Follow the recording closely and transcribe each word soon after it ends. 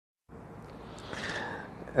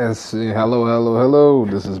Hello.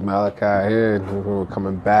 This is Malachi here. We're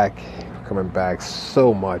coming back.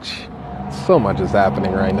 So much is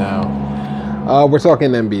happening right now. We're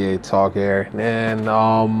talking NBA talk here, and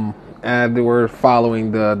we're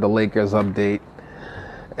following the Lakers update.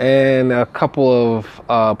 And a couple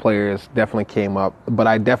of players definitely came up, but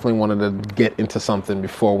I definitely wanted to get into something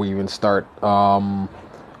before we even start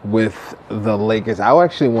with the Lakers. I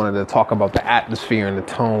actually wanted to talk about the atmosphere and the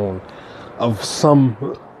tone of what's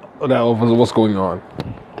going on.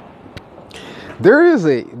 There is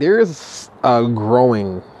a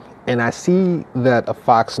growing, and I see that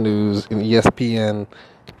Fox News and ESPN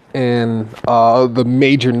and the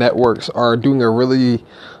major networks are doing a really,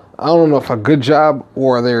 I don't know if a good job,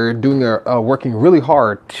 or they're doing working really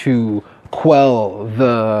hard to quell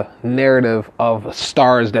the narrative of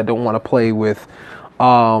stars that don't want to play with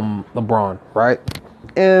LeBron, right?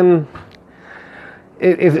 And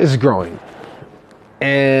it's growing.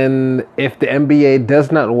 And if the NBA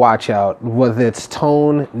does not watch out with its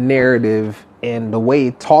tone, narrative, and the way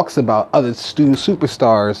it talks about other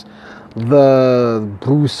superstars, the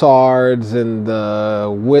Broussards and the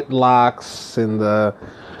Whitlocks and the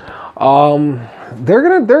they're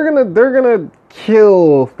gonna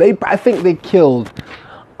kill. I think they killed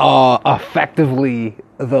effectively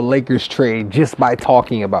the Lakers trade just by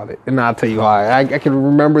talking about it. And I'll tell you how. I can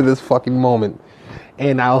remember this fucking moment,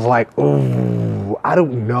 and I was like, ooh. I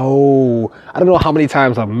don't know how many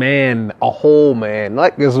times a whole man,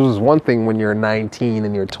 like, this was one thing when you're 19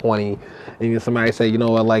 and you're 20 and somebody say, you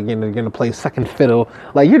know what, like, you're going to play second fiddle.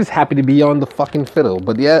 Like, you're just happy to be on the fucking fiddle.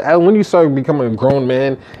 But yeah, when you start becoming a grown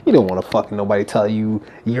man, you don't want to fucking nobody tell you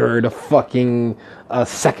you're the fucking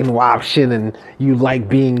second option and you like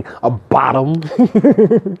being a bottom.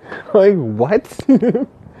 Like, what?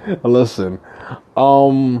 Listen,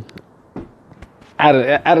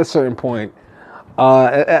 at a certain point,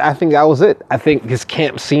 I think that was it. I think his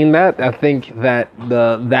camp seen that. I think that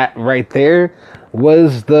that right there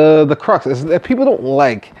was the crux. It's that people don't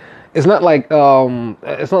like. It's not like people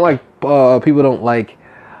don't like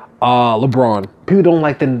LeBron. People don't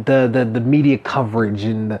like the media coverage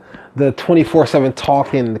and the 24/7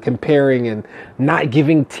 talking, the comparing, and not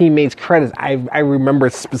giving teammates credit. I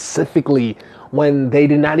remember specifically when they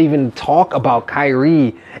did not even talk about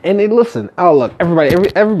Kyrie. And listen, oh look,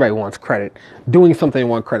 everybody wants credit. Doing something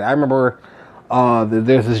wants credit. I remember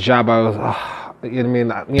there's this job I was, you know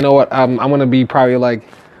what I mean? You know what? I'm gonna be probably like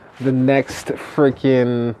the next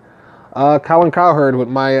freaking Colin Cowherd with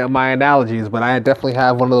my analogies, but I definitely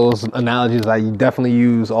have one of those analogies I definitely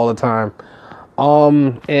use all the time.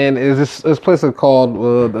 And is this place called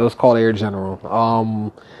it was called Air General.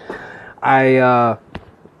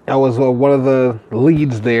 I was one of the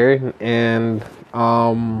leads there, and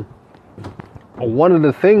one of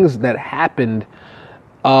the things that happened,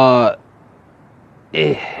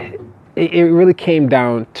 it really came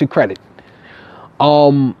down to credit.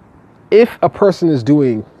 If a person is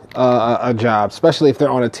doing a job, especially if they're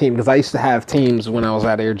on a team, because I used to have teams when I was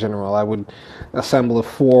at Air General, I would assemble a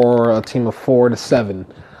team of 4 to 7.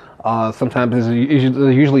 Sometimes it's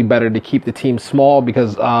usually better to keep the team small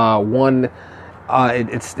because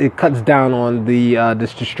it cuts down on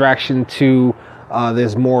this distraction. Two,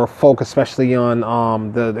 there's more focus, especially on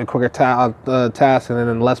the quicker tasks, and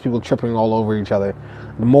then less people tripping all over each other.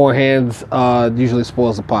 The more hands usually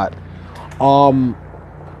spoils the pot.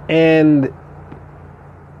 And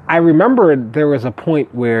I remember there was a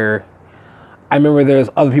point where I remember there was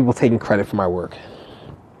other people taking credit for my work.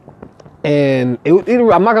 And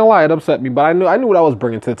I'm not gonna lie, it upset me. But I knew what I was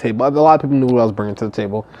bringing to the table. A lot of people knew what I was bringing to the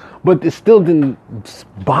table, but it still didn't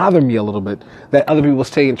bother me a little bit that other people was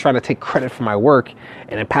trying to take credit for my work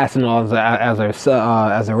and then passing it on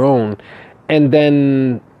as their own. And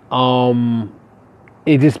then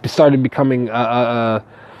it just started becoming a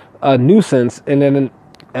nuisance. And then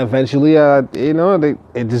eventually,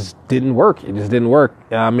 it just didn't work. It just didn't work.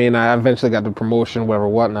 I mean, I eventually got the promotion,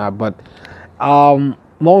 whatnot. But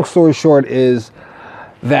long story short is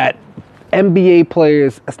that NBA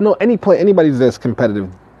players, anybody that's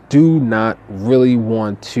competitive, do not really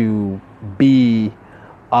want to be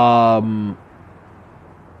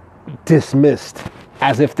dismissed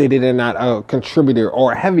as if they did not a contributor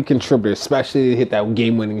or a heavy contributor, especially to hit that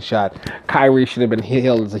game-winning shot. Kyrie should have been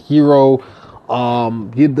hailed as a hero,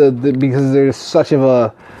 because there's such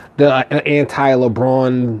of the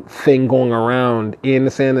anti-LeBron thing going around in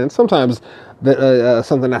the sand, and sometimes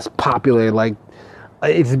something that's popular, like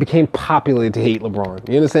it just became popular to hate LeBron.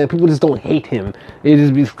 You understand? People just don't hate him. It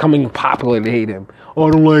just becoming popular to hate him. Oh,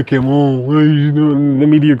 I don't like him. Oh, what are you doing? The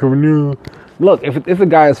media covering you. Look, if the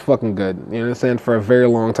guy is fucking good, you understand, for a very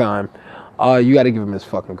long time, You got to give him his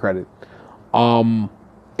fucking credit.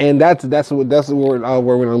 And that's what we're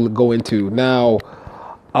gonna go into now.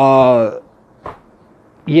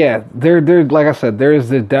 Yeah, there like I said, there's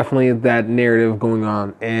definitely that narrative going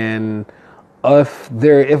on, and if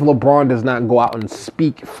LeBron does not go out and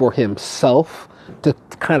speak for himself to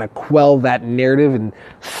kind of quell that narrative and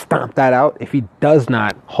stomp that out, if he does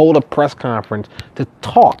not hold a press conference to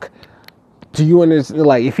talk, do you understand?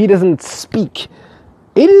 Like, if he doesn't speak,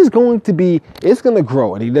 it's going to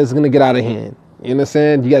grow, and it's going to get out of hand. You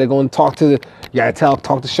understand? You got to go and talk to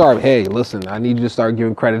talk to Sharp. Hey, listen, I need you to start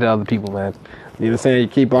giving credit to other people, man. You understand? You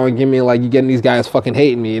keep on giving me, like, you getting these guys fucking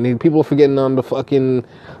hating me, and people are forgetting on the fucking,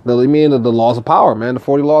 the laws of power, man. The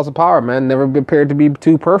 40 laws of power, man. Never be prepared to be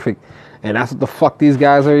too perfect. And that's what the fuck these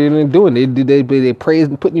guys are even doing. They praise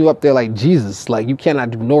and putting you up there like Jesus. Like, you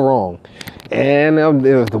cannot do no wrong. And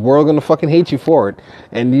the world gonna fucking hate you for it.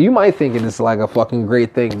 And you might think it's like a fucking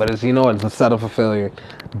great thing, but it's a setup for failure.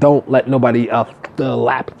 Don't let nobody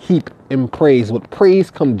lap heap in praise. With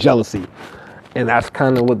praise come jealousy. And that's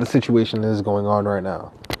kind of what the situation is going on right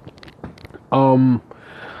now.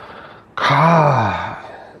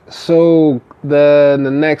 So the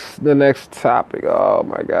next topic. Oh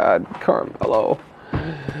my God, Carmelo.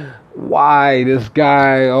 Why this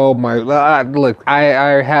guy? Oh my! Look,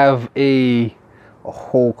 I have a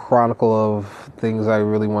whole chronicle of things I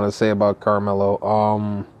really want to say about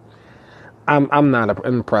Carmelo. I'm not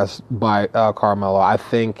impressed by Carmelo. I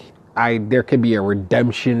think there could be a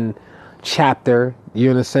redemption chapter. You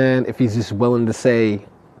understand? If he's just willing to say,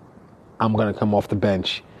 "I'm gonna come off the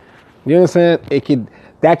bench." You understand?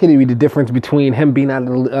 That could be the difference between him being out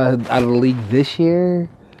of the league this year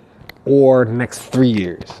or the next 3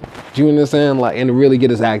 years. Do you understand? Like, and really get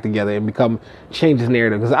his act together and change his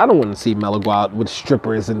narrative. Because I don't want to see Melo go out with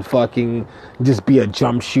strippers and fucking just be a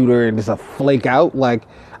jump shooter and just a flake out. Like,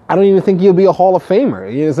 I don't even think he'll be a Hall of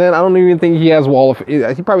Famer. You understand? I don't even think he has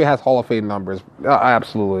he probably has Hall of Fame numbers.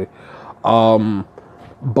 Absolutely.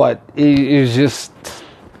 But it's just,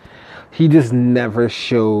 he just never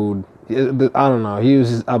showed, I don't know, he was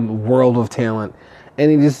just a world of talent. And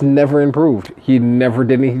he just never improved. He never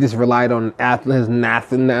did. He just relied on his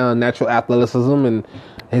natural athleticism and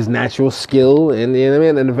his natural skill. And you know what I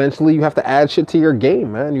mean? And eventually you have to add shit to your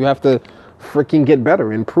game, man. You have to freaking get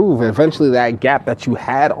better, improve. And eventually that gap that you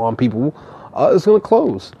had on people is going to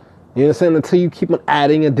close. You understand? Until you keep on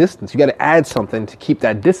adding a distance. You got to add something to keep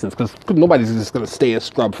that distance, because nobody's just going to stay a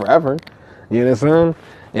scrub forever. You understand?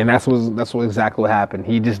 And that's exactly what happened.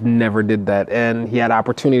 He just never did that. And he had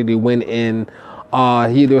opportunity to win in... I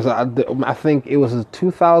think it was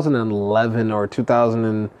 2011 or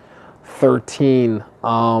 2013.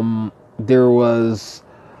 There was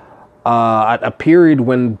a period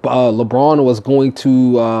when LeBron was going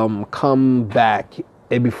to come back,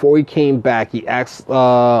 and before he came back, he asked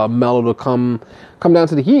Melo to come down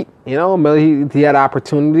to the Heat. You know, he had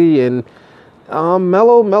opportunity, and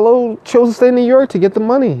Melo chose to stay in New York to get the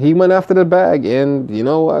money. He went after the bag, and you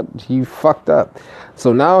know what? He fucked up.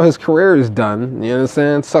 So now his career is done. You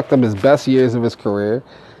understand? Sucked up his best years of his career,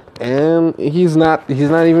 and he's not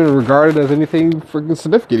even regarded as anything freaking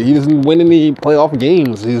significant. He doesn't win any playoff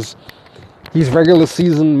games. He's regular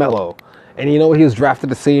season Melo. And you know, he was drafted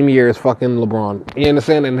the same year as fucking LeBron. You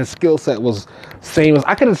understand? And his skill set was same as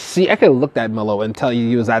I could have looked at Melo and tell you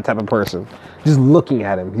he was that type of person. Just looking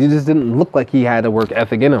at him, he just didn't look like he had a work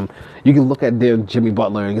ethic in him. You can look at Jimmy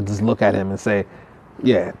Butler and you can just look at him and say,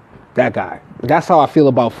 yeah, that guy. That's how I feel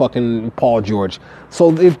about fucking Paul George.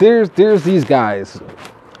 So if there's these guys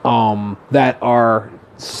that are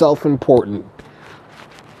self-important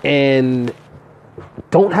and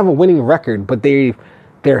don't have a winning record, but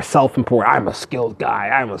they're self-important. I'm a skilled guy.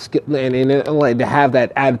 And like to have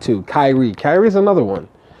that attitude. Kyrie's another one.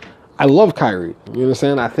 I love Kyrie. You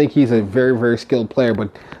understand? I think he's a very, very skilled player,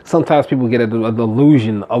 but sometimes people get an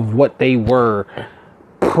illusion of what they were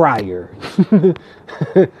prior.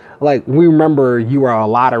 Like, we remember you were a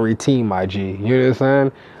lottery team, my G. You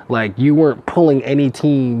understand? Like, you weren't pulling any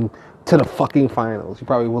team to the fucking finals. You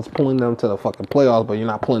probably was pulling them to the fucking playoffs, but you're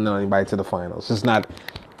not pulling anybody to the finals. It's not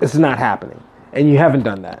happening. And you haven't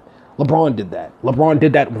done that. LeBron did that. LeBron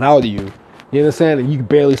did that without you. You understand? And you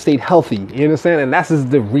barely stayed healthy. You understand? And that's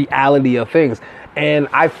just the reality of things. And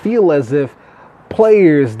I feel as if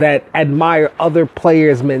players that admire other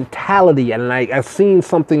players' mentality, and I've seen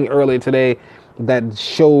something earlier today that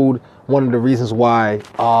showed one of the reasons why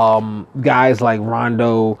guys like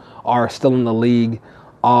Rondo are still in the league,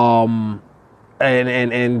 and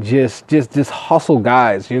just hustle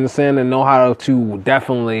guys, you understand, and know how to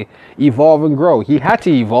definitely evolve and grow. He had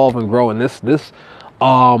to evolve and grow in this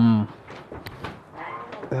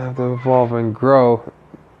have to evolve and grow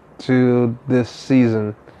to this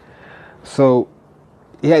season. So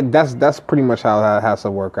yeah, that's pretty much how that has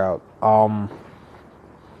to work out.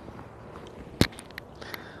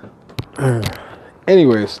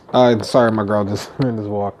 Anyways, sorry, my girl just in this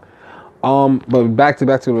walk. But back to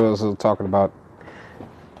what I was talking about.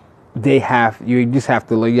 You just have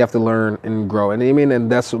to learn and grow, and I mean,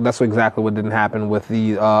 and that's exactly what didn't happen with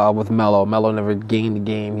with Melo. Melo never gained the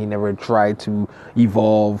game. He never tried to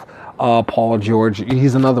evolve. Paul George,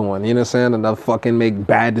 he's another one. You know what I'm saying? Another fucking make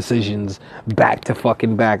bad decisions back to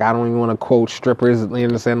fucking back. I don't even want to quote strippers. You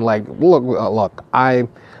understand? Like, look, I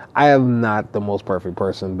am not the most perfect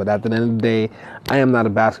person, but at the end of the day, I am not a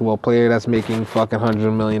basketball player that's making fucking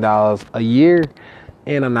 $100 million a year,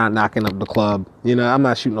 and I'm not knocking up the club. You know, I'm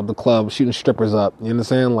not shooting up the club, shooting strippers up. You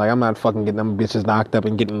understand? Like, I'm not fucking getting them bitches knocked up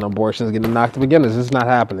and getting abortions, getting them knocked up again. It's just not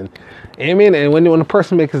happening. I mean, and when a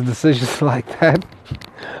person makes decisions like that,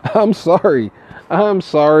 I'm sorry. Yeah,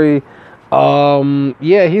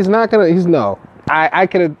 he's not gonna. I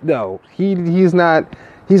could have. No, he's not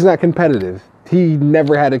competitive. He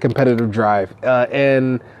never had a competitive drive.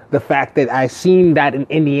 And the fact that I seen that in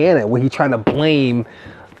Indiana, where he tried to blame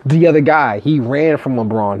the other guy. He ran from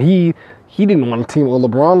LeBron. He didn't want to team with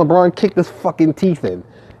LeBron. LeBron kicked his fucking teeth in.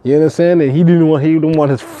 You understand? And he didn't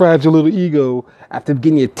want his fragile little ego after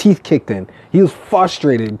getting your teeth kicked in. He was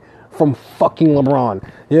frustrated from fucking LeBron.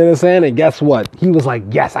 You understand? And guess what? He was like,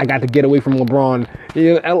 yes, I got to get away from LeBron.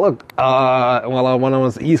 You know, and look, when I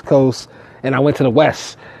was East Coast and I went to the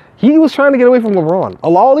West, he was trying to get away from LeBron.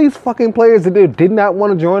 All these fucking players that did not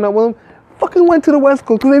want to join up with him fucking went to the West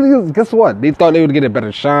Coast because guess what? They thought they would get a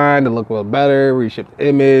better shine, to look a little better, reshape the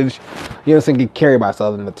image. You know what I'm saying? Get carried by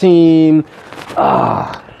something in the team.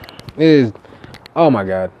 It is. Oh my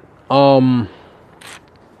God.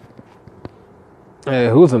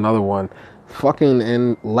 Who's another one? Fucking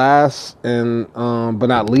and last and but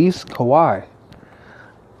not least, Kawhi.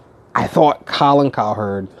 I thought Colin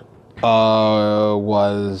Cowherd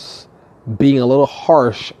was being a little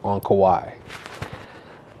harsh on Kawhi.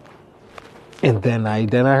 And then I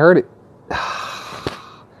heard it.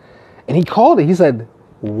 And he called it. He said,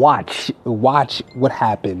 watch what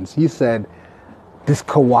happens. He said, this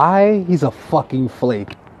Kawhi, he's a fucking flake.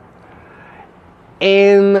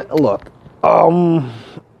 And look, I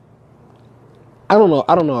don't know.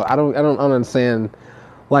 I don't understand.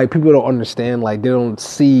 Like, people don't understand. Like, they don't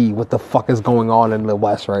see what the fuck is going on in the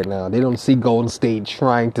West right now. They don't see Golden State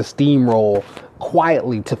trying to steamroll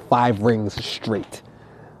quietly to 5 rings straight.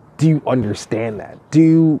 Do you understand that?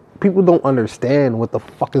 People don't understand what the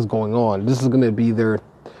fuck is going on? This is going to be their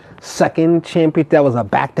second champion. That was a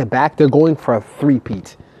back-to-back. They're going for a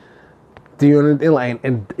three-peat. Do you understand? Like,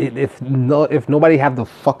 and if nobody have the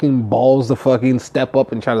fucking balls to fucking step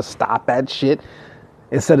up and try to stop that shit,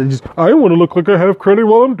 instead of just, I want to look like I have credit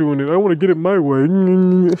while I'm doing it. I want to get it my way.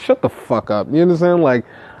 Shut the fuck up. You understand? Like,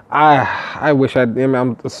 I wish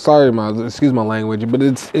I'm sorry, excuse my language, but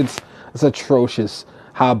it's atrocious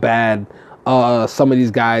how bad some of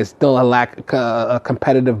these guys don't lack a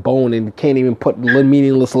competitive bone and can't even put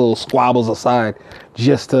meaningless little squabbles aside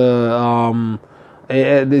just to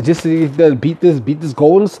beat this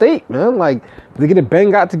Golden State, man. Like, they get it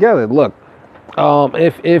bang got together. Look,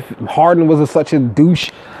 if Harden wasn't such a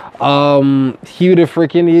douche, he would have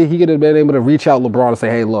he could have been able to reach out LeBron and say,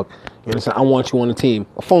 hey, look, you understand, I want you on the team.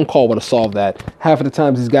 A phone call would have solved that. Half of the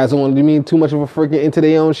times these guys don't want to be too much of a freaking into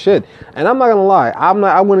their own shit. And I'm not gonna lie, I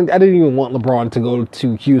didn't even want LeBron to go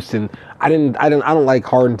to Houston. I don't like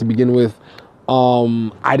Harden to begin with.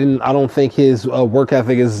 I don't think his work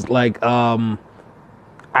ethic is like I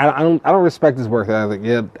don't respect his work ethic.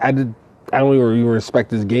 Yeah, I don't even respect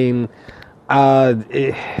his game.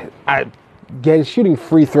 Shooting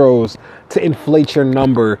free throws to inflate your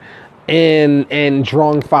number and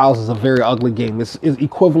drawing fouls is a very ugly game. It's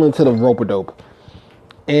equivalent to the rope-a-dope.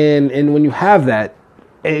 And when you have that,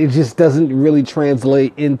 it just doesn't really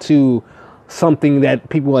translate into something that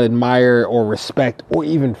people admire or respect or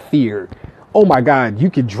even fear. Oh my God, you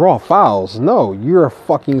could draw fouls. No, you're a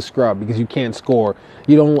fucking scrub because you can't score.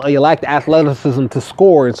 You lack the athleticism to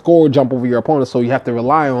score and jump over your opponent, so you have to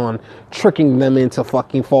rely on tricking them into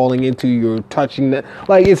fucking falling into your touching that.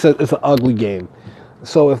 Like, it's an ugly game.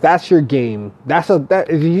 So if that's your game, it's the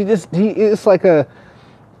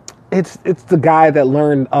guy that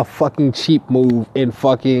learned a fucking cheap move in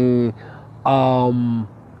fucking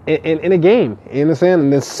in a game, you understand?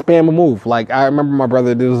 And this spam a move. Like, I remember my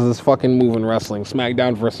brother, there was this fucking move in wrestling,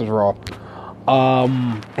 SmackDown versus Raw.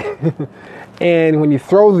 And when you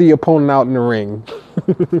throw the opponent out in the ring,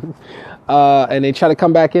 and they try to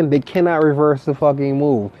come back in, they cannot reverse the fucking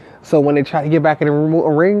move. So when they try to get back in a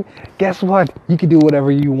ring, guess what? You can do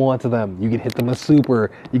whatever you want to them. You can hit them a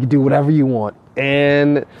super. You can do whatever you want.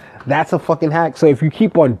 And that's a fucking hack. So if you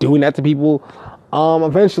keep on doing that to people,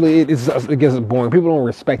 eventually it gets boring. People don't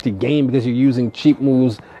respect your game because you're using cheap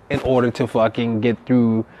moves in order to fucking get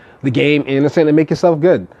through the game and make yourself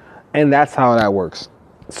good. And that's how that works.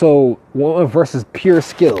 So one versus pure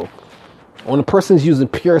skill. When a person's using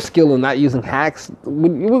pure skill and not using hacks,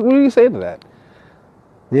 what do you say to that?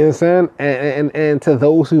 You understand? And to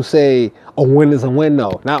those who say a win is a win,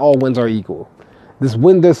 no, not all wins are equal. There's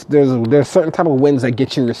certain type of wins that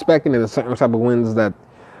get you respect, and there's certain type of wins that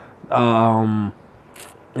don't.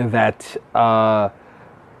 You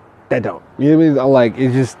know what I mean? Like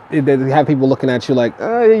they have people looking at you like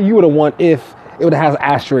you would have won if it would have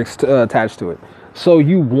asterisks attached to it. So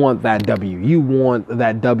you want that W. You want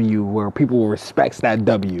that W where people will respect that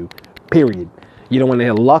W. Period. You don't want to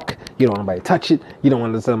hit luck. You don't want anybody to touch it. You don't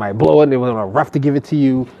want somebody to blow it. They want a ref to give it to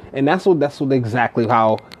you. And that's what exactly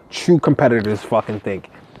how true competitors fucking think.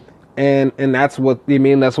 And that's what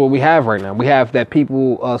that's what we have right now. We have that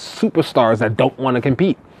people superstars that don't want to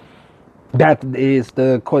compete. There's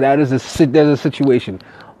a situation.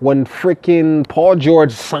 When freaking Paul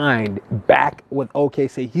George signed back with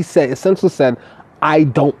OKC, he essentially said, I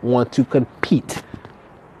don't want to compete.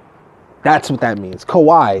 That's what that means.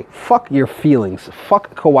 Kawhi, fuck your feelings.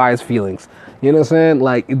 Fuck Kawhi's feelings. You know what I'm saying?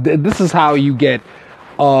 Like, this is how you get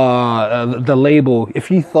the label. If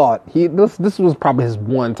he thought, this was probably his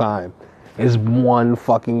one time. His one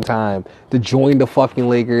fucking time to join the fucking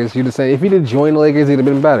Lakers. You'd have said, if he did join the Lakers, he'd have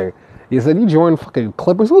been better. He said, you joined fucking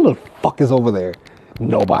Clippers? Who the fuck is over there?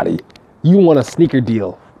 Nobody. You want a sneaker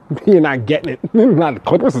deal. You're not getting it. Not the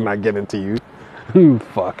Clippers is not getting it to you.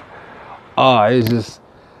 Fuck. It's just,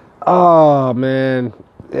 man.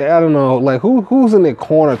 I don't know. Like, who's in the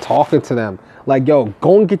corner talking to them? Like, yo,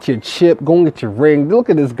 go and get your chip. Go and get your ring. Look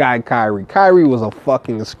at this guy, Kyrie. Kyrie was a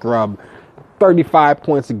fucking scrub. 35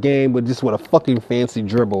 points a game with a fucking fancy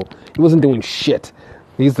dribble. He wasn't doing shit.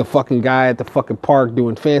 He's the fucking guy at the fucking park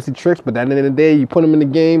doing fancy tricks, but at the end of the day, you put him in the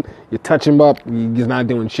game, you touch him up, he's not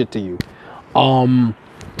doing shit to you. And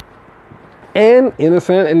in a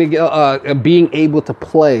sense, and being able to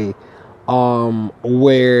play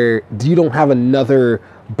where you don't have another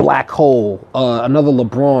black hole, another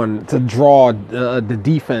LeBron to draw the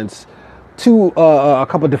defense to a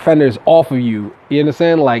couple of defenders off of you. You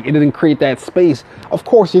understand? Like, it didn't create that space. Of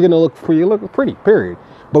course, you're gonna look pretty. Period.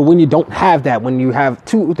 But when you don't have that, when you have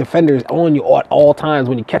two defenders on you at all times,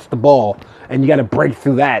 when you catch the ball and you got to break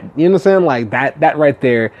through that, you understand? Like that right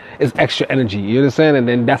there is extra energy. You understand? And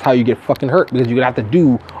then that's how you get fucking hurt, because you're gonna have to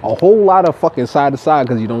do a whole lot of fucking side to side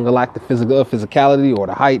because you don't lack the physicality or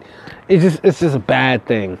the height. It's just a bad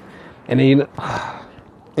thing. And then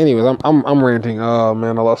anyways, I'm ranting. Oh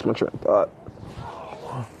man, I lost my train of thought.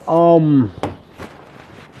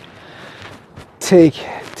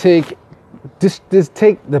 Just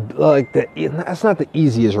take that's not the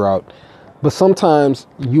easiest route, but sometimes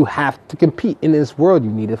you have to compete in this world.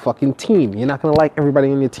 You need a fucking team. You're not gonna like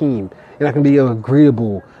everybody on your team. You're not gonna be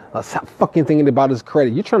agreeable. Stop fucking thinking about his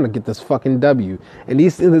credit. You're trying to get this fucking W, and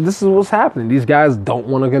this is what's happening. These guys don't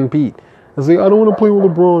want to compete. It's like, I don't want to play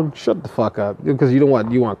with LeBron. Shut the fuck up, because you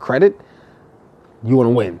want credit. You want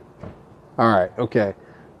to win. All right, okay.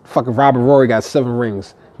 Fucking Robert Rory got 7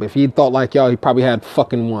 rings, but if he thought like y'all, he probably had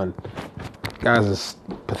fucking 1. Guys is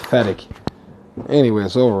pathetic. Anyway,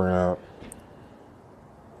 it's over and out.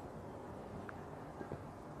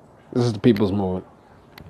 This is the people's movement.